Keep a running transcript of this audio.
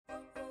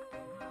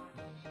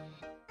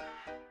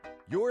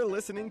You're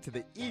listening to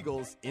the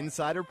Eagles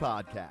Insider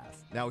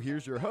Podcast. Now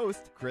here's your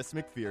host, Chris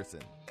McPherson.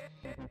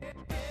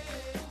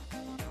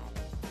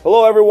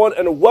 Hello, everyone,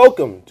 and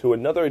welcome to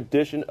another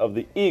edition of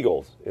the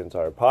Eagles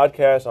Insider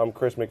Podcast. I'm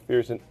Chris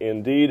McPherson,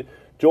 indeed,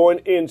 joined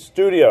in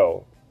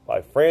studio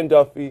by Fran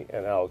Duffy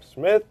and Alex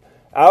Smith.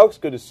 Alex,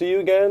 good to see you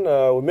again.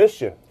 We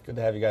missed you. Good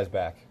to have you guys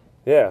back.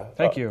 Yeah.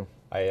 Thank you.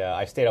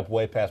 I stayed up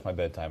way past my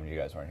bedtime when you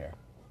guys weren't here.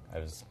 I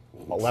was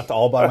left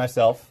all by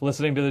myself.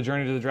 Listening to the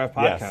Journey to the Draft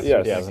podcast.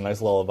 Yes. Yeah, it was a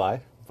nice lullaby.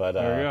 But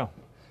There we go.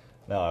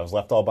 No, I was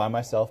left all by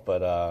myself,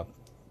 but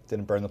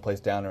didn't burn the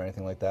place down or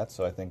anything like that.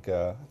 So I think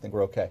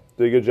we're okay.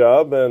 Did a good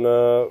job,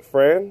 and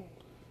Fran,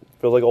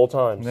 feels like old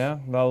times. Yeah,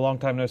 about a long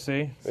time no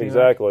see.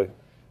 Exactly.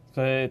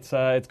 So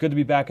it's good to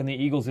be back in the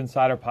Eagles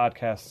Insider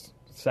Podcast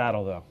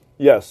saddle, though.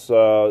 Yes,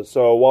 so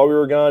while we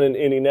were gone in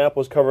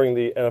Indianapolis covering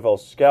the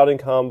NFL Scouting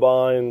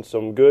Combine,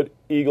 some good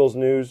Eagles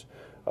news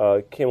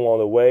came along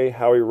the way.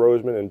 Howie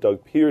Roseman and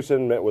Doug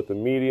Peterson met with the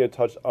media,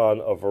 touched on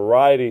a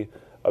variety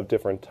of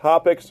different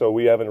topics, so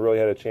we haven't really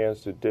had a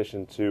chance to dish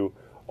into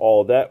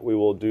all of that. We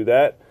will do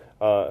that.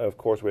 Of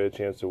course, we had a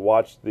chance to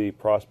watch the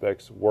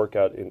prospects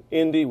workout in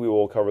Indy. We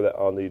will cover that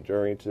on the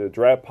Journey to the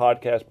Draft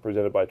podcast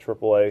presented by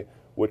AAA,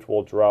 which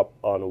will drop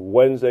on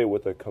Wednesday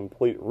with a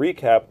complete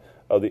recap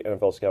of the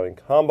NFL Scouting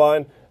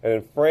Combine. And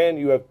then, Fran,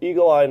 you have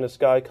Eagle Eye in the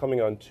Sky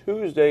coming on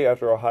Tuesday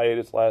after a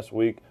hiatus last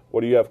week.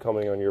 What do you have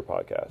coming on your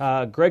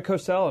podcast? Greg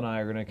Cosell and I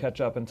are going to catch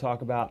up and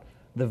talk about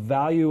the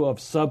value of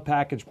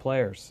sub-package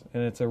players.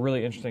 And it's a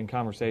really interesting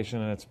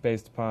conversation, and it's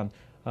based upon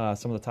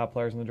some of the top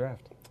players in the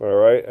draft. All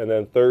right. And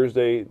then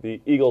Thursday,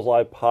 the Eagles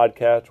Live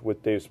podcast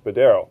with Dave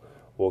Spadaro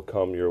will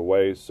come your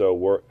way. So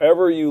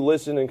wherever you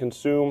listen and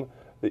consume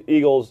the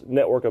Eagles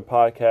network of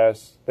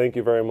podcasts, thank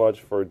you very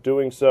much for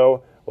doing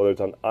so. Whether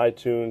it's on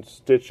iTunes,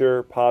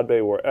 Stitcher,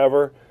 Podbay,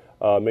 wherever,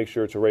 make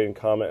sure to rate and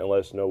comment and let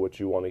us know what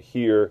you want to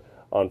hear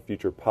on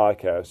future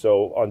podcasts.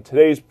 So on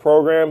today's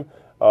program,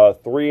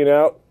 3 and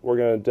Out, we're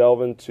going to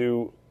delve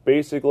into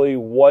basically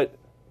what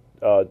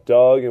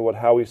Doug and what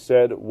Howie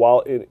said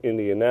while in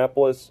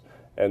Indianapolis,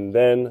 and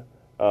then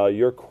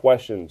your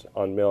questions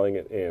on mailing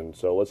it in.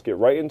 So let's get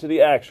right into the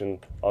action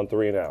on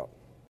 3 and Out.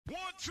 1,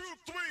 2,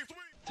 3.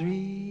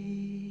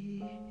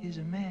 3 is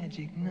a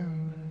magic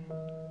number.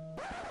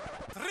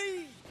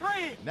 3.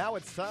 Now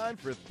it's time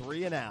for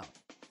 3 and Out.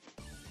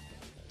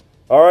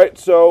 All right,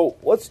 so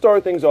let's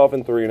start things off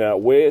in 3 and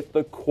Out with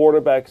the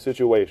quarterback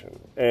situation.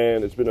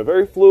 And it's been a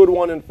very fluid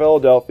one in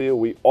Philadelphia.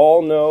 We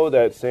all know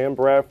that Sam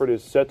Bradford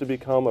is set to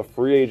become a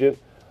free agent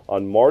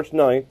on March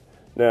 9th.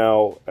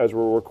 Now, as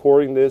we're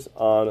recording this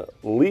on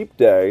Leap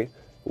Day,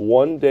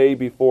 one day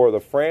before the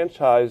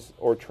franchise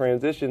or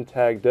transition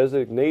tag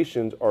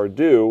designations are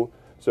due,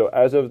 so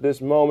as of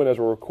this moment, as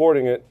we're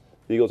recording it,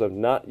 the Eagles have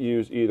not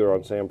used either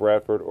on Sam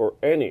Bradford or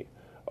any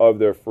of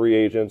their free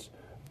agents.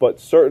 But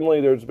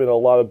certainly there's been a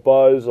lot of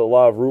buzz, a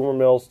lot of rumor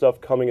mill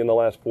stuff coming in the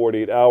last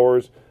 48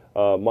 hours.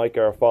 Mike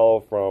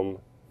Garafolo from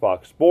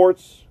Fox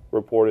Sports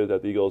reported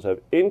that the Eagles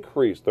have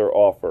increased their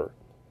offer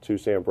to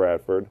Sam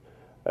Bradford.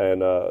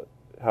 And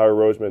Howie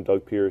Roseman and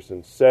Doug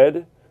Peterson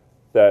said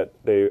that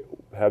they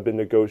have been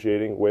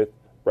negotiating with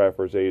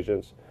Bradford's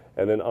agents.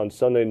 And then on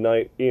Sunday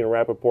night, Ian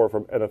Rappaport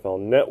from NFL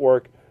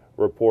Network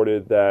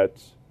reported that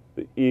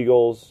the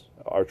Eagles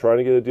are trying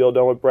to get a deal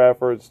done with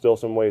Bradford. Still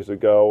some ways to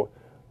go.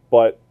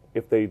 But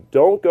if they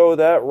don't go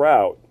that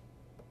route,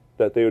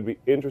 that they would be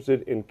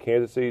interested in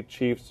Kansas City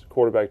Chiefs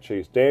quarterback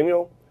Chase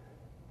Daniel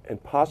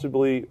and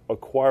possibly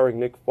acquiring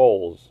Nick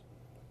Foles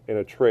in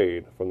a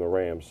trade from the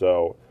Rams.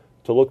 So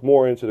to look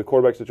more into the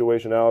quarterback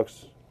situation,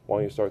 Alex, why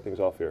don't you start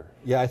things off here?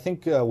 Yeah, I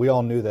think we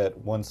all knew that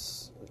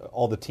once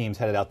all the teams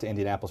headed out to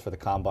Indianapolis for the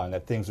Combine,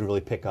 that things would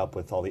really pick up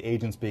with all the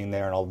agents being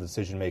there and all the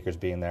decision makers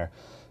being there.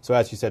 So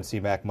as you said,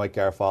 C-Mac, Mike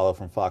Garafolo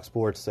from Fox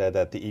Sports said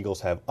that the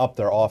Eagles have upped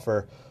their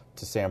offer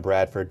to Sam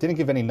Bradford. Didn't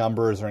give any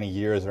numbers or any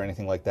years or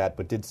anything like that,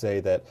 but did say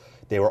that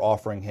they were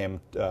offering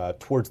him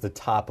towards the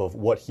top of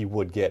what he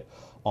would get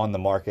on the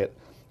market.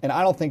 And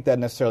I don't think that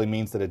necessarily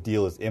means that a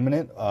deal is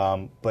imminent,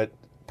 but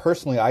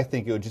personally I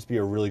think it would just be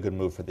a really good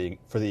move for the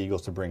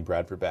Eagles to bring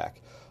Bradford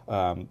back.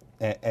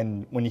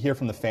 And when you hear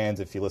from the fans,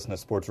 if you listen to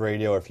sports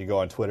radio or if you go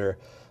on Twitter,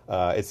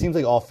 it seems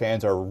like all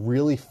fans are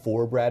really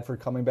for Bradford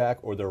coming back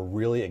or they're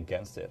really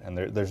against it, and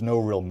there's no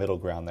real middle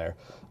ground there.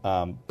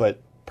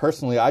 But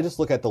personally, I just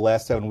look at the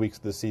last 7 weeks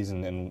of the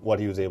season and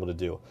what he was able to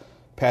do.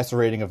 Passer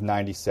rating of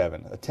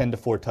 97, a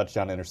 10-4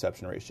 touchdown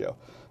interception ratio.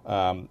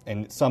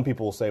 And some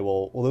people will say,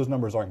 well, those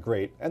numbers aren't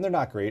great, and they're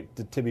not great.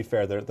 To be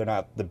fair, they're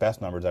not the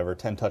best numbers ever,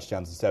 10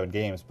 touchdowns in 7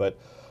 games, but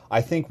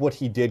I think what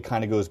he did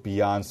kind of goes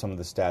beyond some of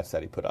the stats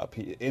that he put up.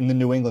 In the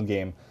New England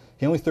game,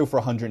 he only threw for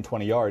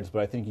 120 yards,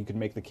 but I think you could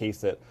make the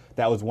case that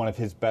that was one of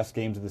his best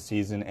games of the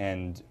season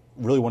and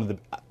really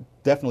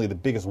definitely the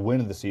biggest win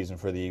of the season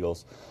for the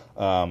Eagles.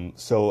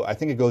 So I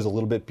think it goes a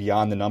little bit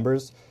beyond the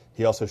numbers.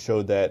 He also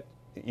showed that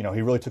he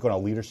really took on a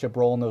leadership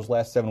role in those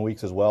last 7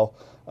 weeks as well.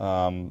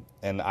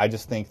 And I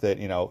just think that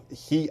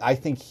I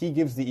think he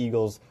gives the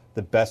Eagles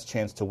the best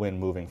chance to win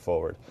moving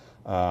forward.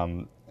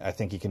 I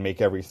think he can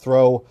make every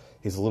throw.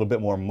 He's a little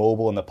bit more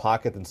mobile in the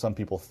pocket than some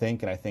people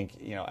think, and I think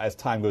as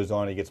time goes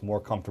on, he gets more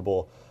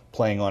comfortable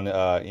playing on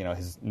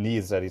his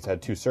knees that he's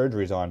had 2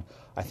 surgeries on.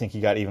 I think he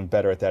got even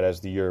better at that as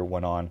the year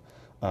went on.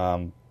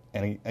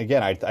 And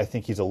again, I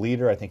think he's a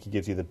leader. I think he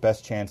gives you the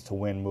best chance to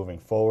win moving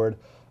forward.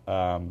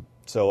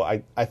 So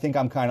I think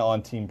I'm kind of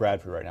on Team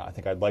Bradford right now. I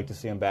think I'd like to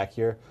see him back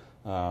here.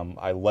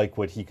 I like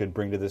what he could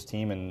bring to this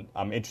team, and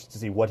I'm interested to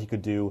see what he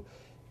could do,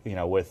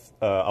 with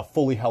a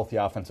fully healthy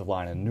offensive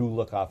line, a new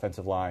look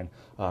offensive line,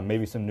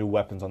 maybe some new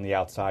weapons on the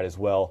outside as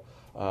well.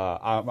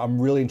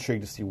 I'm really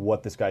intrigued to see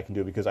what this guy can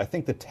do because I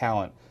think the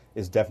talent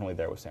is definitely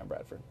there with Sam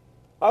Bradford.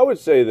 I would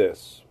say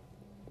this.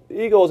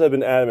 The Eagles have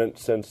been adamant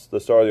since the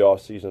start of the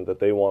offseason that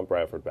they want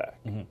Bradford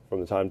back. Mm-hmm. From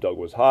the time Doug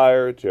was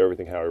hired to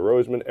everything Howie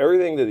Roseman,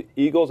 everything that the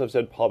Eagles have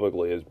said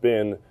publicly has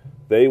been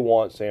they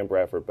want Sam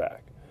Bradford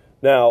back.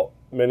 Now,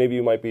 many of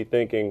you might be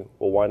thinking,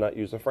 well, why not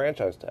use the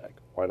franchise tag?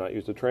 Why not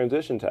use the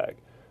transition tag?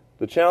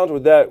 The challenge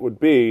with that would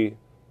be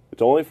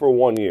it's only for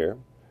 1 year,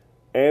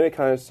 and it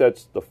kind of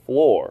sets the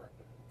floor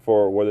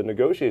for where the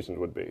negotiations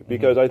would be.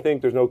 Because I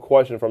think there's no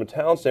question from a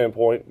talent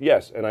standpoint,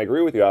 yes, and I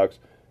agree with you, Alex,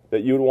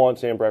 that you would want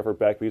Sam Bradford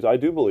back because I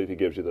do believe he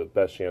gives you the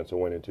best chance to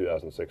win in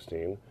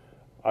 2016.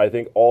 I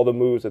think all the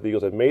moves that the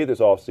Eagles have made this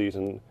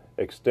offseason,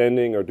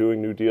 extending or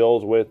doing new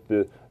deals with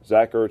the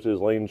Zach Ertz's,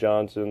 Lane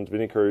Johnson's,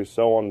 Vinny Curry's,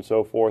 so on and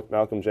so forth,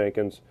 Malcolm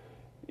Jenkins,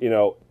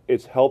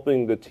 it's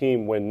helping the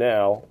team win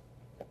now.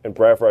 And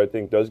Bradford, I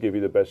think, does give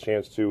you the best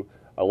chance to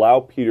allow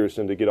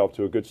Peterson to get off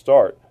to a good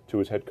start to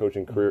his head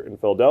coaching career in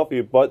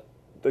Philadelphia. But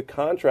the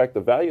contract,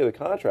 the value of the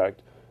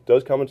contract,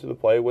 does come into the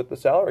play with the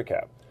salary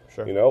cap.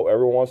 Sure.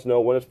 Everyone wants to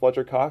know when is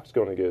Fletcher Cox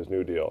going to get his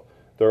new deal.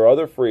 There are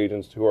other free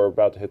agents who are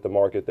about to hit the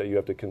market that you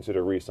have to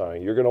consider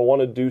re-signing. You're going to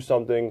want to do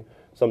some things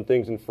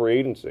in free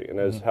agency. And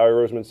as Howie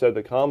Roseman said at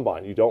the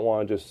Combine, you don't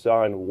want to just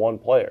sign one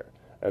player,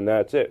 and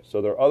that's it.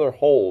 So there are other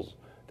holes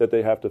that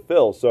they have to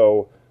fill.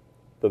 So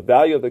the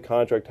value of the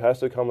contract has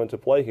to come into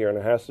play here, and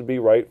it has to be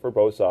right for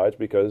both sides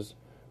because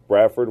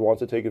Bradford wants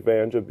to take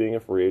advantage of being a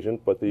free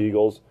agent, but the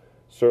Eagles,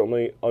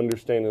 certainly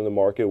understanding the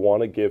market,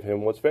 want to give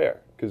him what's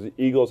fair because the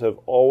Eagles have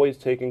always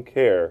taken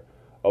care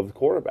of the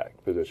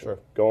quarterback position. Sure.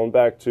 Going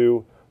back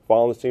to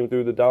following this team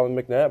through the Donovan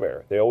McNabb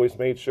era, they always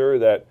made sure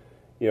that,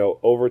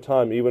 over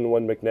time, even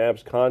when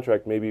McNabb's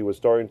contract maybe was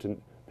starting to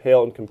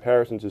pale in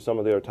comparison to some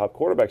of their top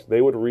quarterbacks,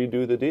 they would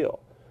redo the deal.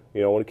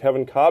 When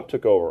Kevin Cobb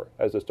took over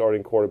as the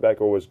starting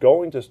quarterback or was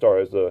going to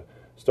start as the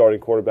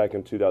starting quarterback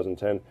in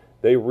 2010,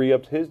 they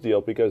re-upped his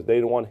deal because they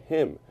didn't want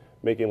him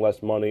making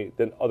less money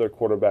than other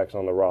quarterbacks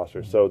on the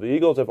roster. So the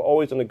Eagles have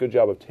always done a good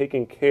job of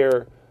taking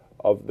care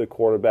of the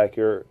quarterback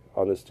here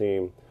on this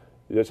team.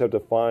 You just have to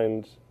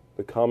find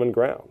the common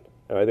ground.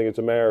 And I think it's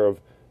a matter of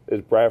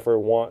is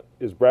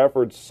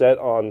Bradford set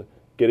on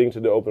getting to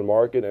the open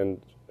market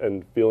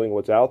and feeling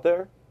what's out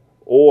there?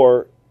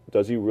 Or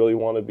does he really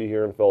want to be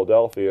here in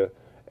Philadelphia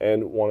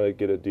and want to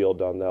get a deal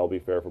done that will be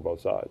fair for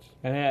both sides?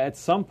 And at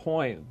some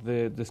point,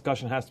 the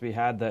discussion has to be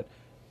had that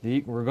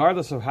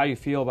regardless of how you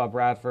feel about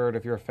Bradford,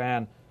 if you're a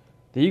fan,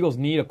 the Eagles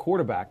need a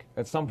quarterback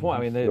at some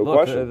point. I mean,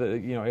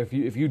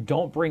 if you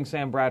don't bring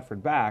Sam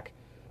Bradford back,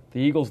 the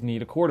Eagles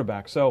need a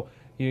quarterback. So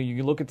you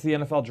can look at the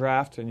NFL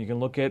draft and you can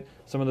look at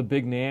some of the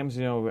big names,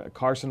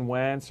 Carson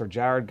Wentz or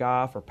Jared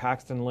Goff or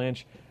Paxton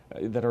Lynch,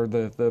 that are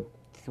the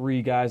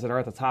 3 guys that are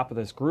at the top of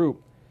this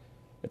group.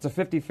 It's a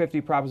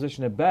 50-50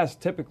 proposition at best,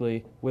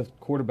 typically, with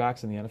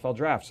quarterbacks in the NFL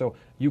draft. So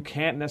you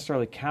can't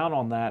necessarily count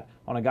on that,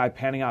 on a guy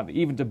panning out,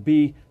 even to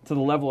be to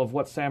the level of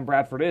what Sam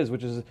Bradford is,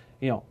 which is,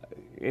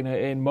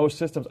 in most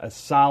systems, a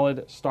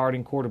solid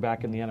starting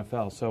quarterback in the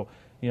NFL. So,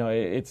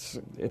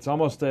 it's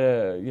almost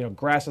a,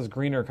 grass is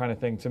greener kind of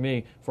thing to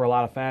me for a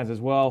lot of fans as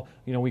well.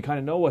 We kind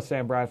of know what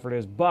Sam Bradford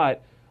is,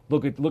 but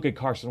look at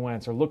Carson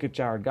Wentz or look at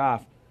Jared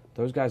Goff.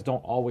 Those guys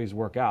don't always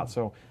work out.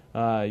 So,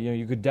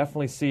 you could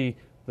definitely see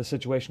the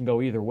situation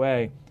go either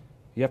way.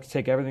 You have to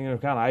take everything into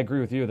account. I agree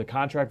with you. The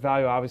contract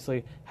value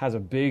obviously has a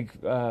big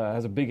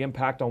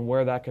impact on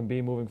where that can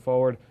be moving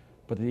forward.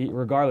 But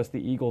regardless, the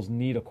Eagles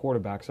need a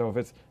quarterback. So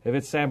if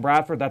it's Sam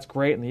Bradford, that's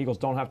great, and the Eagles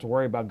don't have to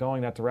worry about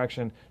going that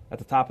direction at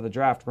the top of the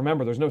draft.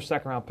 Remember, there's no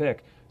second-round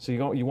pick, so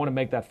you want to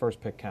make that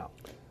first pick count.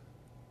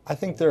 I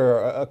think there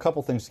are a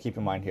couple things to keep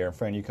in mind here. And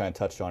Fran, you kind of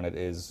touched on it.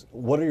 Is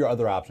what are your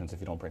other options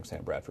if you don't bring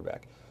Sam Bradford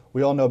back?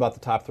 We all know about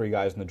the top 3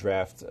 guys in the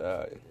draft.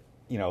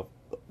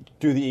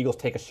 Do the Eagles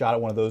take a shot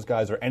at one of those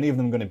guys? Are any of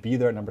them going to be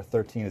there at number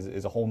 13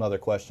 is a whole other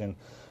question.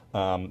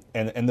 And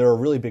they're a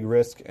really big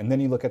risk. And then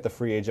you look at the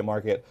free agent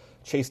market.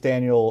 Chase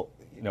Daniel,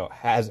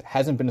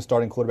 hasn't been a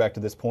starting quarterback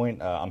to this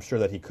point. I'm sure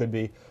that he could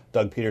be.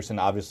 Doug Peterson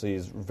obviously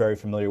is very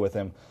familiar with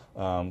him.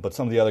 But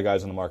some of the other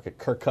guys on the market,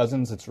 Kirk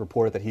Cousins, it's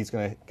reported that he's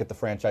going to get the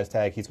franchise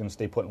tag. He's going to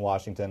stay put in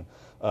Washington.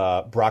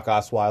 Brock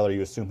Osweiler,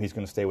 you assume he's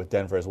going to stay with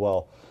Denver as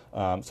well.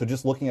 So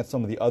just looking at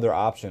some of the other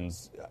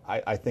options,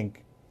 I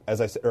think, as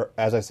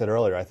I said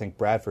earlier, I think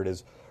Bradford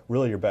is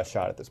really your best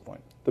shot at this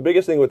point. The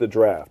biggest thing with the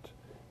draft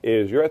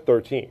is you're at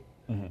 13.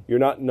 Mm-hmm. You're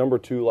not number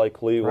 2 like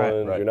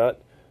Cleveland. Right. You're not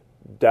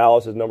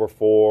Dallas is number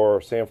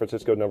 4, San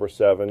Francisco number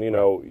 7.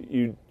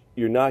 You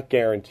you're not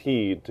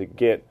guaranteed to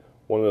get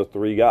one of those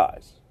three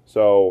guys.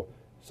 So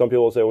some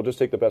people will say, well, just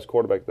take the best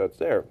quarterback that's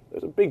there.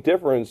 There's a big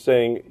difference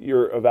saying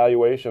your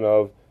evaluation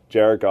of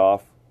Jared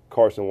Goff,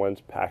 Carson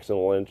Wentz, Paxton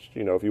Lynch,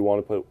 if you want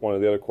to put one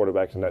of the other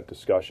quarterbacks in that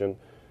discussion,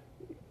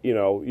 you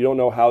don't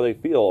know how they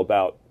feel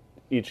about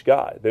each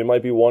guy. They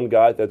might be one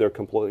guy that they're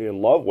completely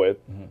in love with,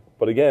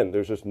 but again,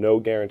 there's just no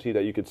guarantee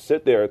that you could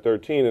sit there at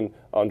 13 and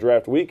on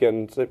draft weekend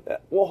and say,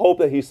 we'll hope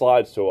that he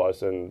slides to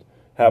us and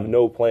have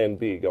no plan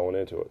B going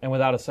into it. And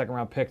without a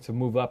second-round pick to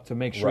move up to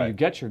make sure you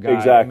get your guy,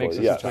 exactly, it makes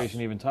the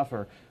situation even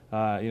tougher.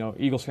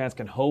 Eagles fans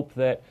can hope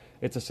that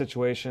it's a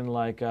situation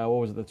like,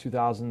 the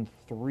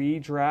 2003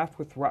 draft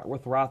with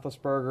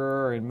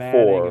Roethlisberger and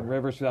Manning and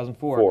Rivers,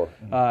 2004.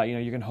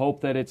 You can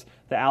hope that it's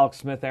the Alex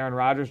Smith, Aaron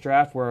Rodgers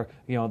draft where,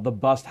 the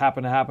bust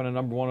happened to happen at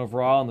number 1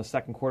 overall and the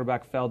second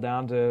quarterback fell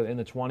down to in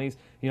the 20s.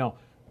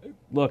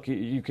 Look,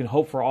 you can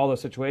hope for all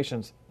those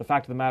situations. The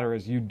fact of the matter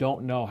is you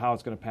don't know how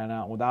it's going to pan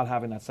out. Without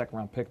having that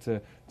second-round pick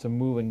to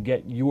move and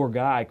get your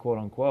guy,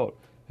 quote-unquote,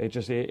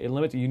 it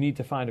limits you. You need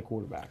to find a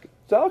quarterback.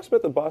 Is Alex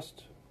Smith a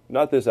bust?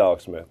 Not this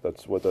Alex Smith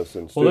that's with us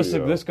in studio.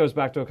 Well, this goes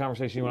back to a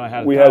conversation you and I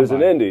had. We had as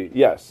an Indy,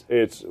 yes.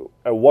 It's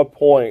at what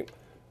point,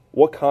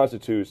 what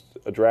constitutes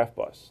a draft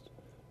bust?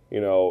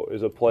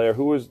 Is a player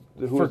who was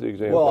the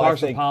example? Well,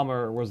 Carson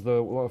Palmer was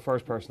the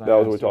first person. That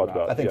was what we talked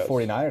about. I think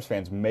 49ers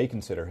fans may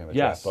consider him a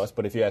draft bust,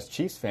 but if you ask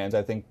Chiefs fans,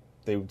 I think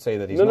they would say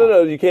that he's not.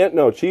 No, you can't.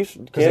 No, Chiefs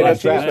can't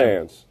have Chiefs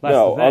fans.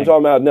 No, I'm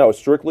talking about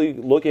strictly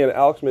looking at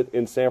Alex Smith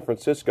in San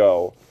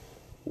Francisco.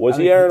 Was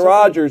he Aaron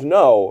Rodgers?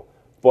 No.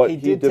 But he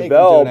did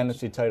developed take him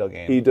to an NFC title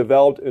game. He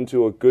developed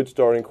into a good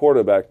starting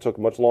quarterback. Took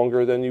much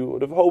longer than you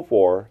would have hoped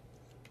for.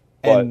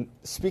 And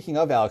speaking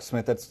of Alex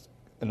Smith, that's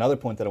another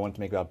point that I wanted to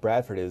make about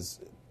Bradford is,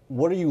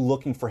 what are you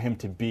looking for him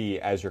to be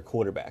as your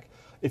quarterback?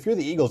 If you're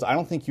the Eagles, I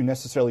don't think you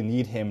necessarily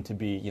need him to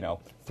be,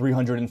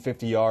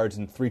 350 yards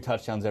and 3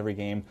 touchdowns every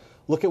game.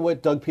 Look at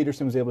what Doug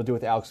Peterson was able to do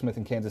with Alex Smith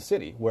in Kansas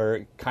City,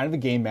 where kind of a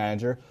game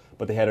manager,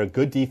 but they had a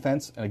good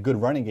defense and a good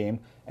running game.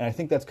 And I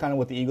think that's kind of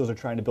what the Eagles are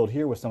trying to build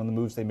here with some of the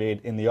moves they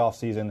made in the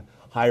offseason,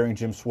 hiring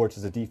Jim Schwartz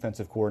as a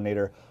defensive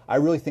coordinator. I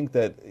really think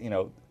that,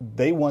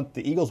 the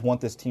Eagles want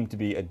this team to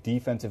be a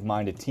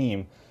defensive-minded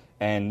team.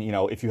 And,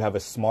 if you have a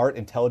smart,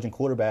 intelligent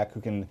quarterback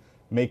who can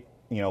make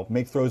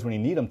throws when you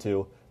need them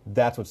to,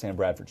 that's what Sam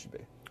Bradford should be.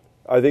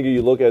 I think if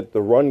you look at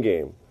the run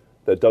game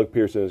that Doug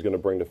Pearson is going to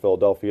bring to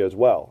Philadelphia as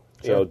well.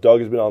 Sure.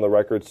 Doug has been on the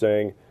record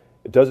saying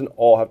it doesn't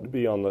all have to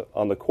be on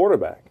the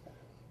quarterback.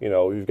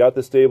 You've got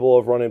the stable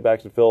of running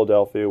backs in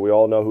Philadelphia. We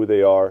all know who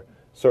they are.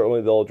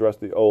 Certainly they'll address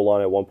the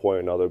O-line at one point or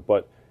another.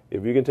 But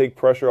if you can take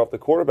pressure off the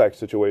quarterback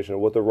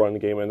situation with the run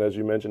game, and as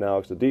you mentioned,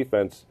 Alex, the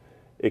defense,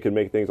 it can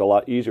make things a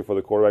lot easier for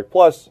the quarterback.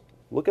 Plus,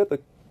 look at the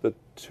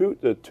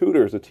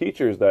tutors, the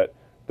teachers that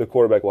the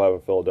quarterback will have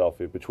in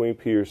Philadelphia between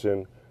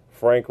Pearson,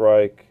 Frank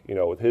Reich,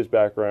 with his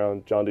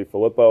background, John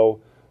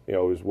DeFilippo,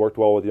 who's worked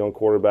well with young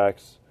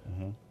quarterbacks.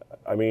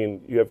 I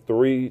mean, you have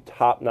 3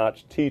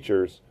 top-notch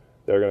teachers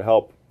that are going to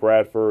help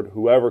Bradford,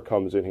 whoever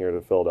comes in here to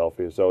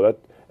Philadelphia. So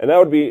that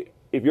would be,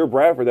 if you're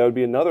Bradford, that would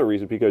be another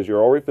reason, because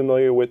you're already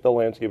familiar with the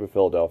landscape of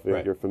Philadelphia.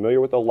 Right. You're familiar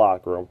with the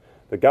locker room.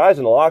 The guys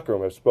in the locker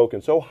room have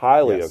spoken so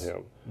highly of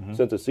him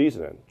since the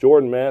season ended.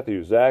 Jordan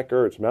Matthews, Zach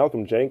Ertz,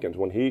 Malcolm Jenkins,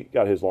 when he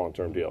got his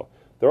long-term deal.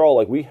 They're all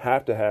like, we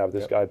have to have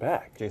this guy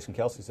back. Jason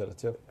Kelsey said it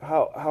too.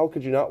 How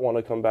could you not want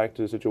to come back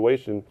to the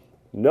situation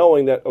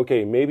knowing that,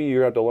 okay, maybe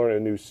you have to learn a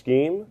new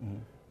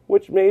scheme,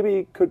 which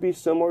maybe could be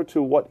similar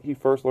to what he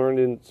first learned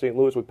in St.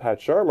 Louis with Pat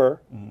Shurmur,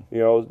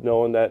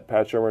 knowing that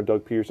Pat Shurmur and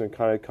Doug Peterson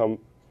kind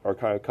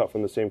of cut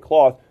from the same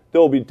cloth.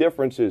 There will be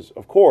differences,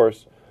 of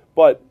course,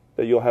 but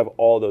that you'll have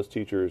all those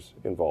teachers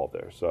involved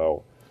there.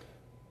 So,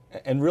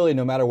 and really,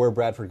 no matter where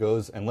Bradford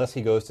goes, unless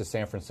he goes to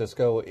San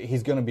Francisco,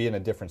 he's going to be in a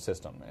different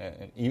system.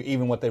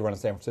 Even what they run in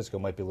San Francisco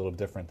might be a little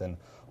different than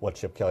what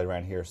Chip Kelly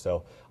ran here.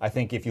 So I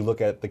think if you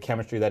look at the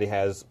chemistry that he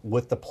has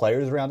with the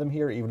players around him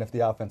here, even if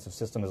the offensive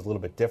system is a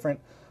little bit different,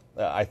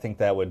 I think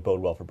that would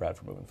bode well for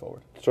Bradford moving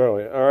forward.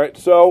 Certainly. All right,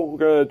 so we're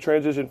going to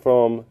transition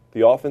from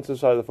the offensive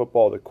side of the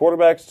football, the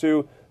quarterbacks,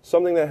 to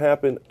something that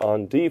happened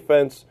on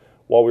defense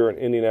while we were in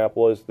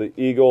Indianapolis. The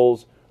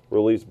Eagles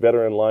released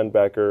veteran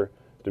linebacker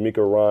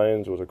DeMeco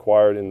Ryans, was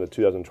acquired in the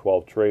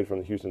 2012 trade from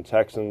the Houston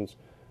Texans.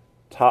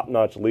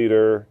 Top-notch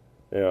leader,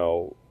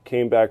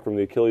 came back from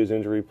the Achilles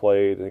injury,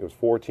 played, I think it was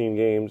 14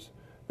 games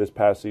this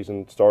past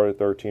season, started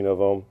 13 of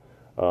them.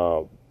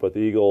 But the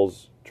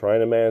Eagles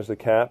trying to manage the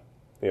cap,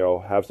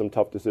 have some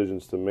tough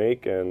decisions to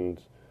make, and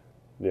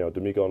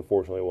DeMeco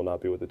unfortunately will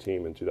not be with the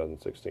team in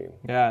 2016.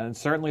 Yeah, and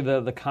certainly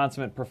the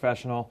consummate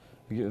professional.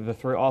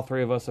 All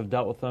three of us have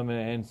dealt with him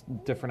in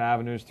different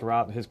avenues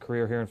throughout his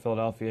career here in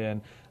Philadelphia,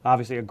 and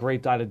obviously a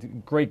great guy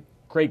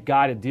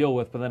to deal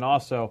with, but then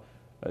also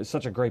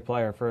such a great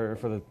player for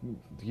the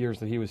years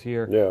that he was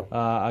here. Yeah.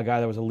 A guy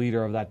that was a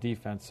leader of that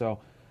defense. So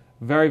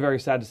very, very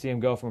sad to see him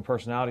go from a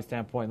personality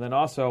standpoint. And then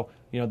also,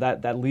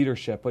 that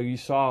leadership. But you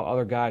saw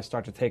other guys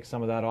start to take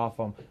some of that off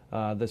him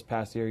this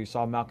past year. You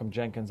saw Malcolm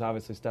Jenkins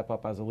obviously step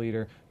up as a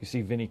leader. You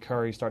see Vinny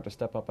Curry start to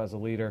step up as a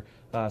leader.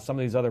 Some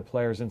of these other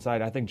players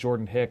inside. I think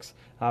Jordan Hicks,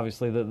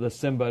 obviously the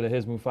Simba to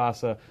his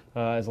Mufasa,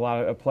 is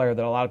a player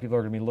that a lot of people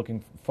are going to be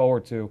looking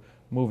forward to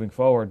moving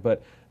forward.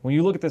 But when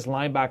you look at this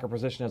linebacker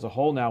position as a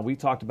whole now, we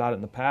talked about it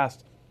in the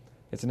past.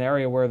 It's an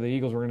area where the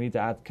Eagles were going to need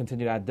to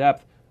continue to add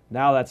depth.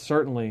 Now that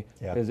certainly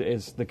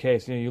is the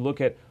case. You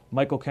look at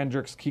Michael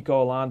Kendricks,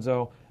 Kiko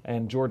Alonso,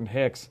 and Jordan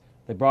Hicks.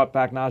 They brought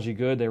back Najee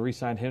Good. They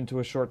re-signed him to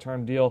a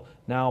short-term deal.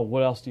 Now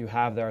what else do you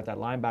have there at that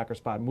linebacker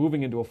spot?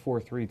 Moving into a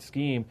 4-3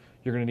 scheme,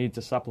 you're going to need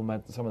to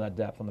supplement some of that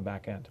depth on the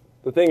back end.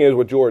 The thing is,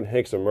 with Jordan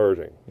Hicks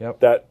emerging,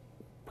 that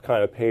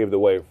kind of paved the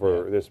way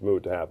for this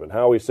move to happen.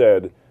 Howie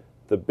said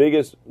the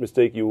biggest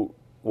mistake you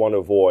want to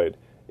avoid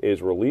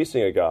is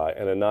releasing a guy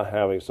and then not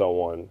having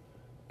someone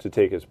to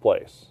take his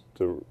place,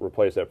 to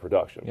replace that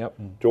production.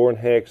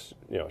 Jordan Hicks,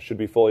 should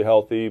be fully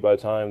healthy by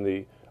the time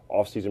the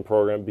offseason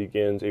program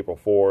begins April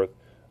 4th.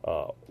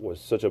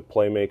 Was such a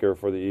playmaker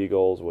for the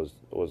Eagles.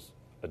 Was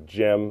a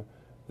gem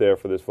there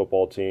for this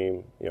football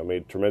team.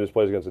 Made tremendous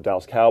plays against the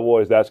Dallas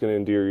Cowboys. That's going to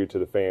endear you to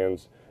the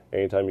fans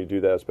anytime you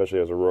do that, especially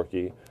as a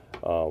rookie.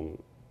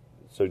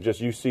 So just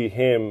you see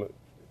him,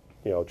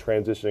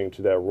 transitioning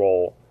to that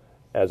role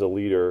as a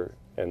leader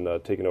and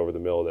taking over the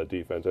middle of that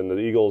defense. And the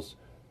Eagles,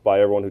 by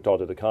everyone who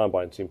talked at the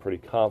Combine, seem pretty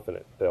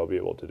confident they'll be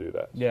able to do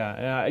that.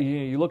 Yeah, and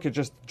you look at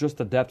just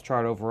the depth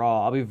chart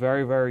overall. I'll be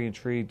very, very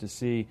intrigued to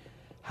see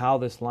how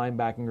this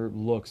linebacking group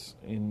looks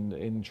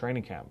in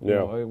training camp.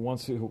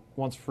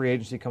 Once free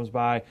agency comes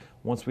by,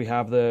 once we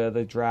have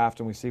the draft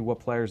and we see what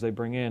players they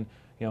bring in,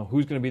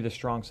 who's going to be the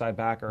strong side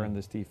backer in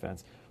this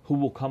defense? Who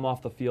will come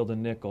off the field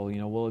in nickel?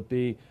 Will it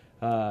be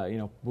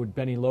would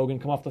Benny Logan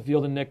come off the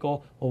field in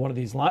nickel? Will one of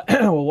these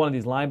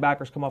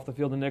linebackers come off the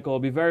field in nickel? It'll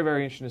be very,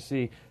 very interesting to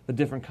see the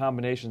different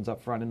combinations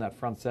up front in that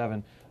front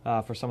seven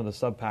for some of the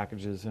sub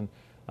packages, and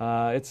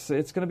it's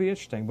going to be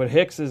interesting. But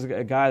Hicks is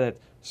a guy that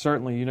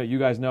certainly you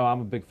guys know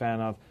I'm a big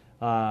fan of.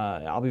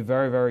 I'll be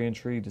very, very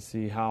intrigued to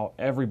see how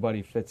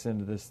everybody fits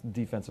into this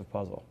defensive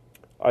puzzle.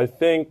 I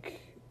think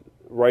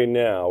right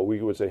now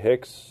we would say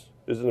Hicks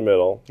is in the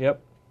middle.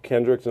 Yep.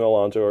 Kendricks and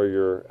Alonso are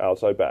your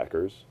outside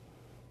backers.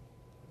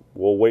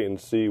 We'll wait and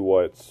see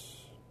what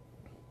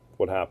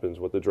happens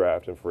with the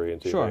draft and free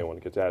and see if anyone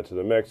gets added to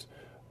the mix.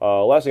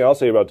 Last thing I'll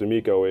say about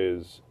DeMeco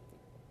is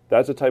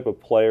that's a type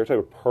of player, type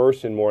of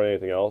person more than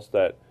anything else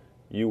that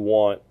you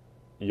want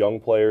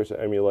young players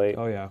to emulate.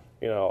 Oh, yeah.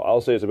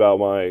 I'll say it's about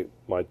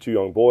my two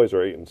young boys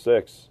are 8 and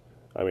 6.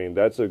 I mean,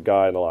 that's a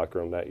guy in the locker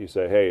room that you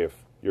say, hey, if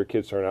your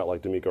kids turn out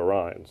like DeMeco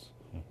Ryans,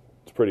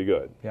 it's pretty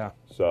good. Yeah.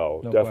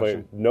 So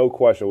no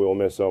question we will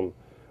miss him.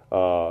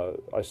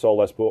 I saw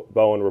Les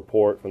Bowen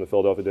report from the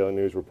Philadelphia Daily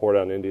News report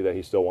out in Indy that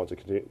he still wants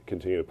to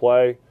continue to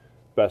play.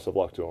 Best of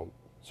luck to him,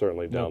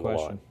 certainly down the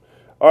line.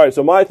 All right,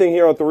 so my thing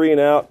here on 3 and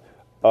Out,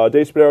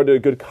 Dave Spadaro did a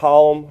good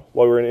column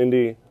while we were in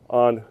Indy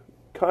on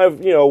kind of,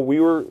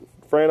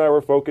 Fran and I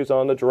were focused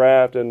on the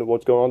draft and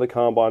what's going on in the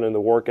Combine and the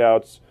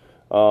workouts,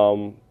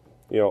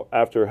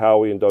 after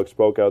Howie and Doug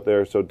spoke out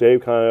there. So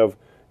Dave kind of,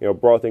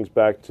 brought things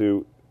back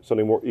to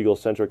something more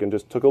Eagle-centric and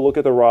just took a look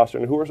at the roster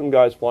and who are some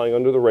guys flying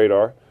under the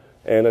radar.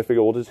 And I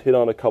figure we'll just hit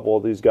on a couple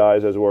of these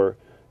guys as we're,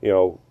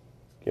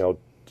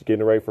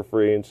 getting ready for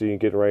free agency and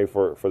getting ready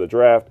for the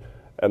draft.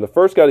 And the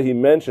first guy that he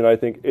mentioned, I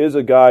think, is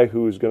a guy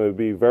who's going to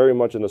be very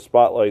much in the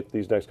spotlight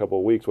these next couple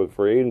of weeks with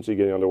free agency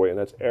getting underway, and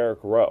that's Eric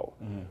Rowe,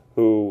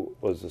 who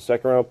was the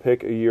second-round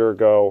pick a year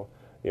ago,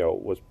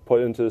 was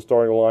put into the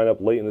starting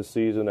lineup late in the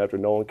season after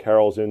Nolan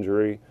Carroll's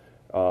injury.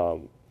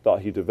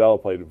 Thought he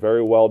played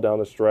very well down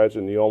the stretch,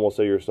 and you almost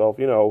say to yourself,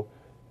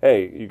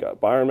 hey, you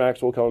got Byron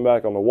Maxwell coming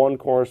back on the one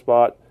corner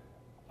spot.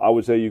 I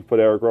would say you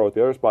put Eric Rowe at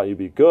the other spot, you'd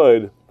be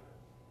good.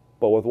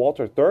 But with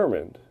Walter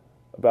Thurmond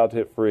about to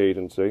hit free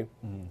agency,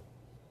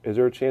 is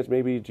there a chance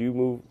maybe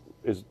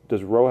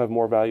does Rowe have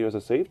more value as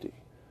a safety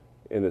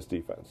in this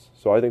defense?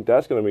 So I think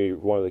that's going to be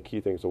one of the key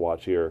things to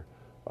watch here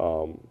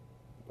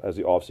as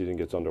the offseason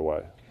gets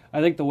underway. I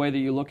think the way that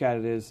you look at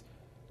it is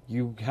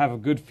you have a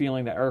good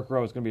feeling that Eric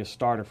Rowe is going to be a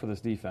starter for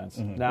this defense.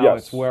 Now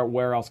it's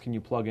where else can you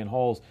plug in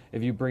holes?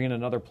 If you bring in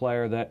another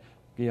player that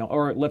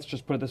or let's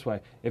just put it this way.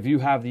 If you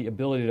have the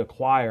ability to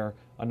acquire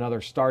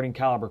another starting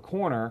caliber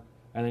corner,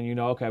 and then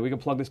okay, we can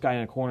plug this guy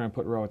in a corner and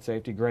put Rowe at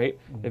safety, great.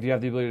 If you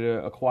have the ability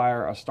to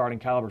acquire a starting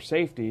caliber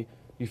safety,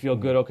 you feel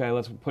good, okay,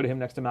 let's put him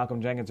next to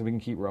Malcolm Jenkins and we can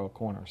keep Rowe at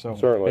corner.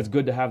 So it's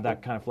good to have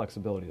that kind of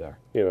flexibility there.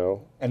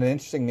 And an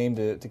interesting name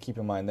to keep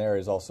in mind there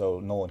is also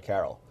Nolan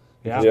Carroll.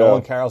 Because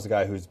Nolan Carroll's a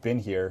guy who's been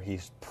here.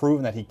 He's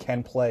proven that he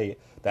can play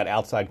that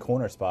outside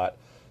corner spot.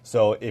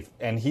 So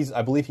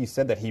I believe he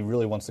said that he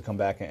really wants to come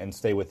back and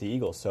stay with the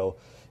Eagles. So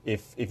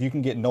if you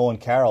can get Nolan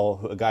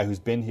Carroll, a guy who's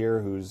been here,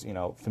 who's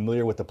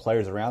familiar with the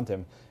players around him,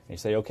 and you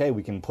say, okay,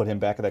 we can put him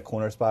back at that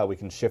corner spot, we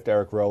can shift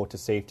Eric Rowe to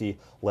safety,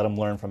 let him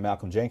learn from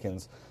Malcolm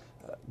Jenkins.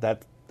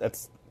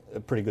 That's a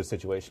pretty good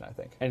situation, I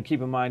think. And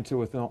keep in mind too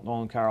with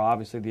Nolan Carroll,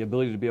 obviously the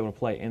ability to be able to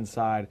play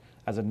inside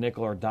as a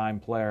nickel or dime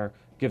player.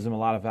 Gives them a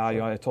lot of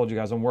value. I told you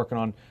guys I'm working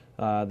on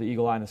the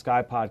Eagle Eye in the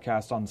Sky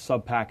podcast on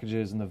sub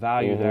packages and the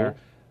value there.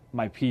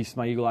 My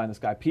Eagle Eye in the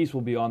Sky piece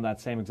will be on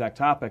that same exact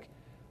topic.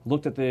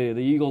 Looked at the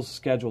Eagles'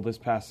 schedule this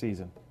past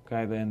season.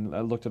 Okay, then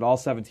I looked at all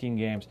 17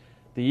 games.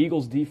 The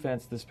Eagles'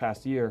 defense this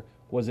past year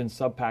was in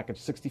sub package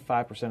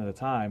 65% of the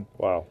time.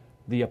 Wow.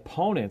 The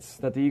opponents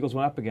that the Eagles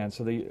went up against,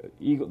 so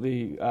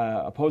the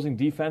opposing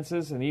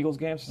defenses in Eagles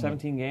games,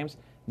 17 games,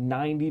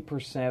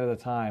 90% of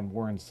the time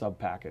were in sub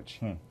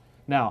package.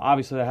 Now,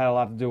 obviously, that had a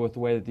lot to do with the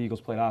way that the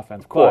Eagles played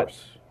offense. Of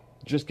course.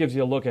 But just gives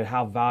you a look at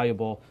how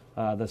valuable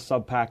the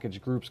sub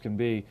package groups can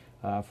be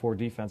for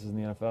defenses in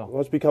the NFL. Well,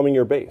 it's becoming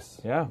your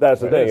base. Yeah,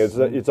 that's the thing.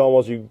 It's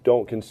almost you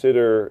don't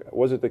consider.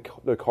 Was it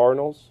the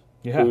Cardinals?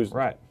 Yeah, whose,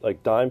 right.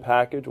 Like dime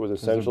package was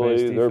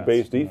essentially their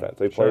base defense.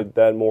 They Sure. played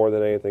that more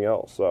than anything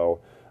else.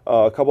 So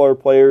a couple other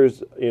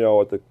players, at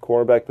the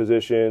cornerback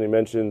position. He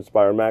mentioned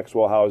Byron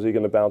Maxwell. How is he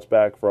going to bounce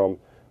back from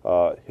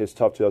his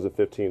tough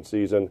 2015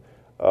 season?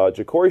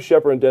 Ja'Cory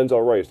Shepherd and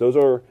Denzel Rice. Those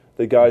are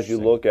the guys you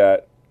look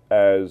at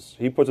as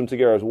he puts them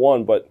together as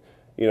one. But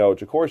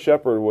Ja'Cory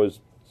Shepherd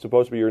was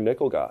supposed to be your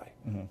nickel guy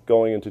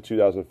going into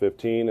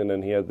 2015, and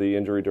then he had the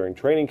injury during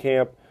training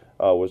camp.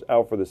 Was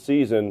out for the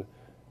season.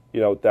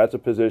 That's a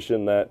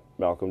position that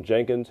Malcolm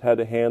Jenkins had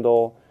to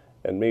handle,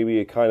 and maybe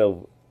it kind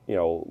of,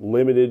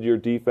 limited your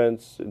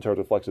defense in terms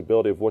of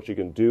flexibility of what you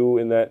can do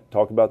in that.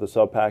 Talk about the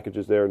sub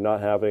packages there, not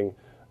having,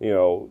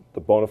 the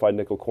bona fide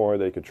nickel corner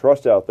that you could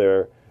trust out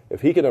there.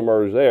 If he can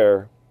emerge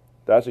there,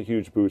 that's a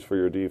huge boost for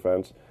your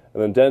defense.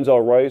 And then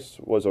Denzel Rice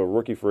was a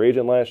rookie free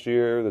agent last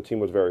year. The team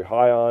was very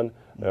high on,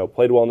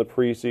 played well in the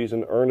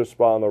preseason, earned a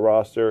spot on the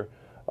roster.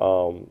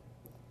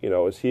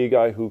 Is he a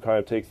guy who kind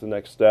of takes the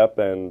next step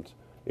and,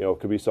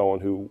 could be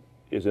someone who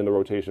is in the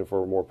rotation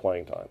for more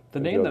playing time? The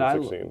name that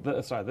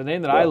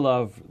I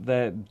love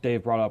that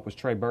Dave brought up was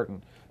Trey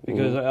Burton,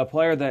 because a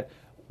player that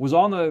was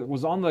on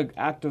the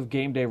active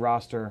game day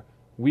roster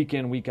week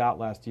in, week out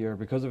last year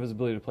because of his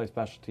ability to play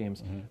special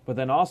teams, but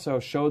then also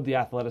showed the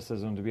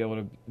athleticism to be able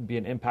to be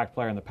an impact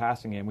player in the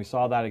passing game. We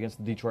saw that against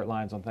the Detroit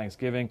Lions on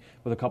Thanksgiving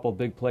with a couple of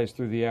big plays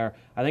through the air.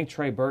 I think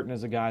Trey Burton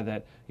is a guy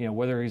that,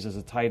 whether he's as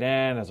a tight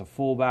end, as a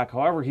fullback,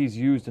 however he's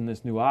used in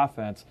this new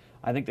offense,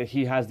 I think that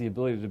he has the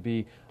ability to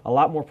be a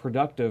lot more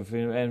productive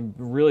and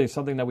really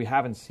something that we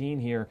haven't seen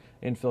here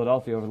in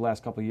Philadelphia over the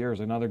last couple of years.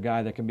 Another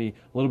guy that can be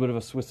a little bit of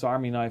a Swiss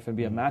Army knife and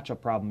be a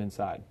matchup problem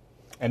inside.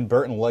 And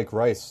Burton, like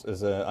Rice,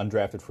 is an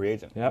undrafted free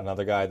agent. Yep.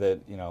 Another guy that,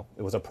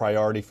 it was a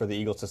priority for the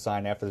Eagles to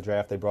sign after the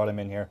draft. They brought him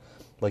in here.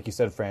 Like you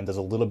said, Fran, does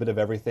a little bit of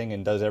everything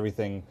and does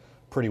everything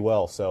pretty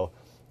well. So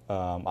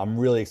I'm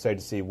really excited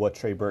to see what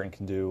Trey Burton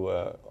can do.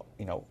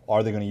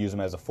 Are they going to use him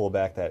as a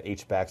fullback, that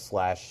H-back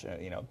slash,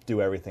 do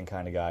everything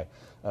kind of guy?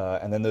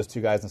 And then those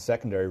two guys in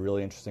secondary,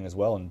 really interesting as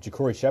well. And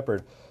Ja'Cory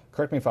Shepherd,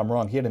 correct me if I'm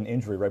wrong, he had an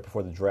injury right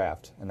before the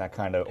draft, and that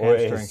kind of, or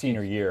his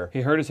senior year. He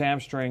hurt his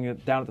hamstring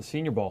down at the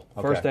Senior Bowl.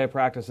 Okay. First day of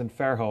practice in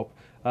Fairhope,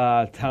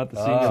 down at the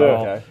Senior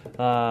Bowl. Okay.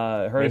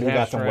 Hurt his hamstring. Maybe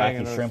got some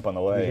wacky shrimp on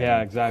the way.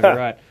 Yeah, exactly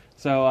right.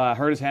 So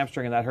hurt his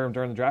hamstring, and that hurt him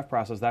during the draft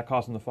process. That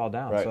caused him to fall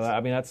down. Right. So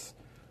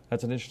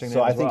that's an interesting. So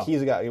name I as think well.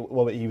 he's a guy.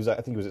 Well,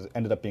 I think he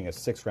ended up being a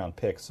 6th-round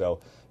pick. So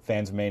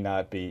fans may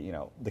not be,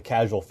 the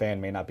casual fan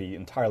may not be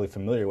entirely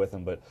familiar with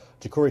him. But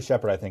Ja'Cory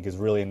Shepherd, I think, is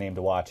really a name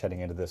to watch heading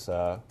into this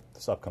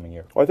upcoming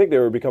year. Well, I think they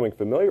were becoming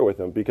familiar with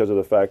him because of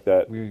the fact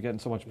that we were getting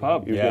so much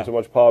pub. He was getting so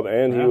much pub,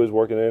 and he was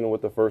working in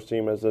with the first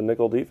team as a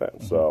nickel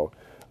defense. So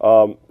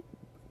going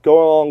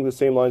along the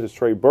same lines as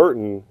Trey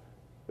Burton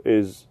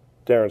is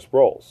Darren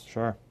Sproles.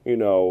 Sure.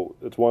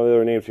 It's one of the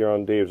other names here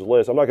on Dave's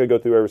list. I'm not going to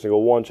go through every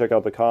single one. Check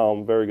out the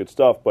column. Very good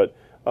stuff. But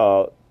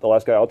the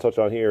last guy I'll touch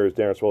on here is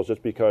Darren Sproles,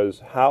 just because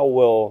how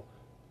will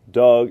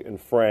Doug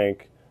and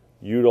Frank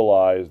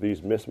utilize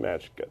these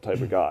mismatch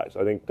type of guys?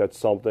 I think that's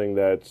something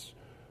that's,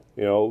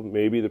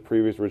 maybe the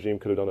previous regime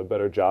could have done a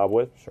better job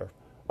with. Sure.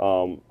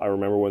 I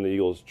remember when the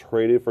Eagles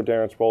traded for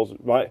Darren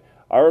Sproles.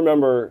 I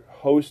remember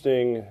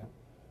hosting.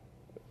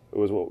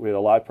 We had a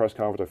live press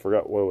conference. I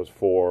forgot what it was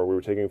for. We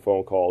were taking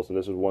phone calls, and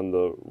this is one of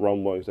the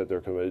rumblings that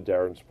they're committed to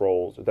Darren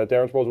Sproles, that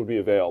Darren Sproles would be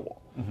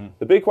available.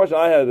 The big question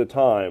I had at the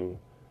time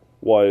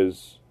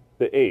was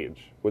the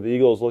age. Would the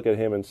Eagles look at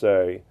him and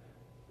say,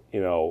 he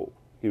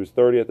was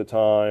 30 at the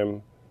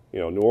time,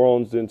 New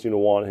Orleans didn't seem to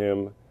want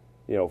him.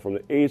 From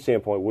the age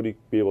standpoint, would he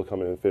be able to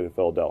come in and fit in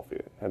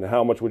Philadelphia? And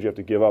how much would you have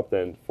to give up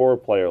then for a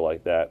player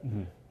like that?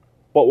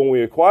 But when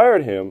we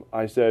acquired him,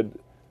 I said,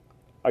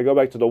 I go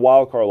back to the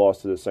wild card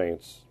loss to the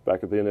Saints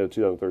back at the end of the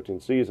 2013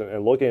 season,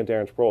 and looking at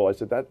Darren Sproles, I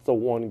said that's the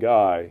one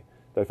guy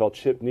that I felt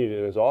Chip needed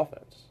in his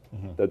offense.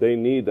 That they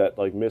need that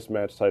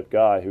mismatch type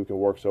guy who can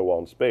work so well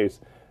in space.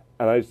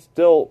 And I just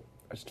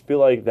feel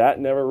like that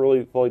never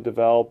really fully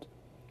developed.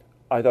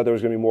 I thought there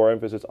was going to be more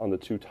emphasis on the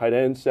 2 tight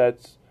end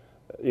sets.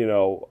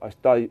 I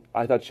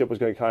thought Chip was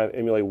going to kind of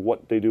emulate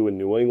what they do in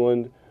New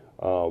England.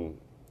 I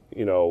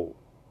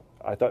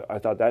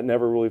thought that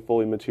never really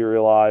fully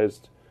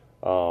materialized.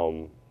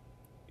 But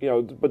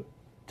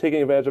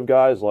taking advantage of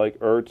guys like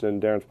Ertz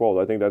and Darren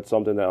Sproles, I think that's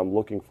something that I'm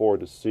looking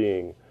forward to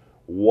seeing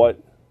what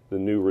the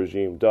new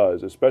regime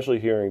does, especially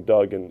hearing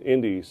Doug and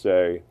Indy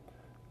say,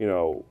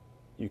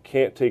 you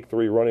can't take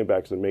 3 running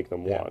backs and make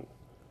them one.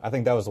 I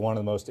think that was one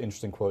of the most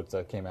interesting quotes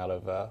that came out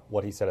of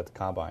what he said at the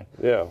Combine.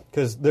 Yeah.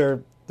 Because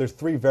they're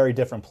 3 very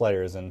different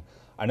players, and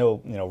I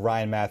know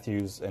Ryan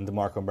Matthews and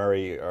DeMarco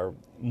Murray are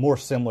more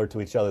similar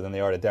to each other than they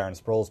are to Darren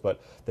Sproles,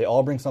 but they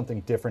all bring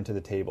something different to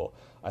the table.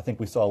 I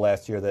think we saw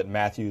last year that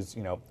Matthews,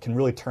 can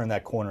really turn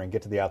that corner and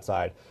get to the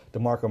outside.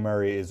 DeMarco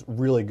Murray is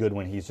really good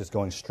when he's just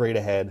going straight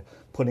ahead,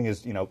 putting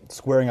his,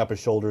 squaring up his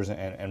shoulders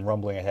and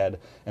rumbling ahead.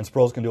 And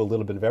Sproles can do a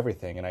little bit of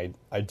everything. And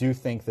I do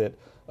think that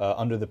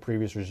under the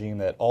previous regime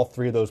that all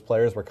 3 of those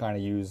players were kind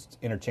of used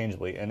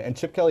interchangeably. And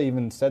Chip Kelly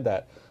even said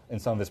that in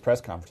some of his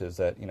press conferences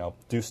that,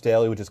 Deuce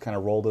Staley would just kind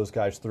of roll those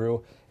guys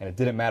through, and it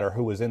didn't matter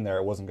who was in there.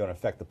 It wasn't going to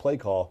affect the play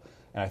call.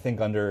 And I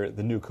think under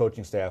the new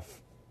coaching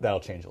staff,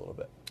 that'll change a little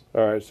bit.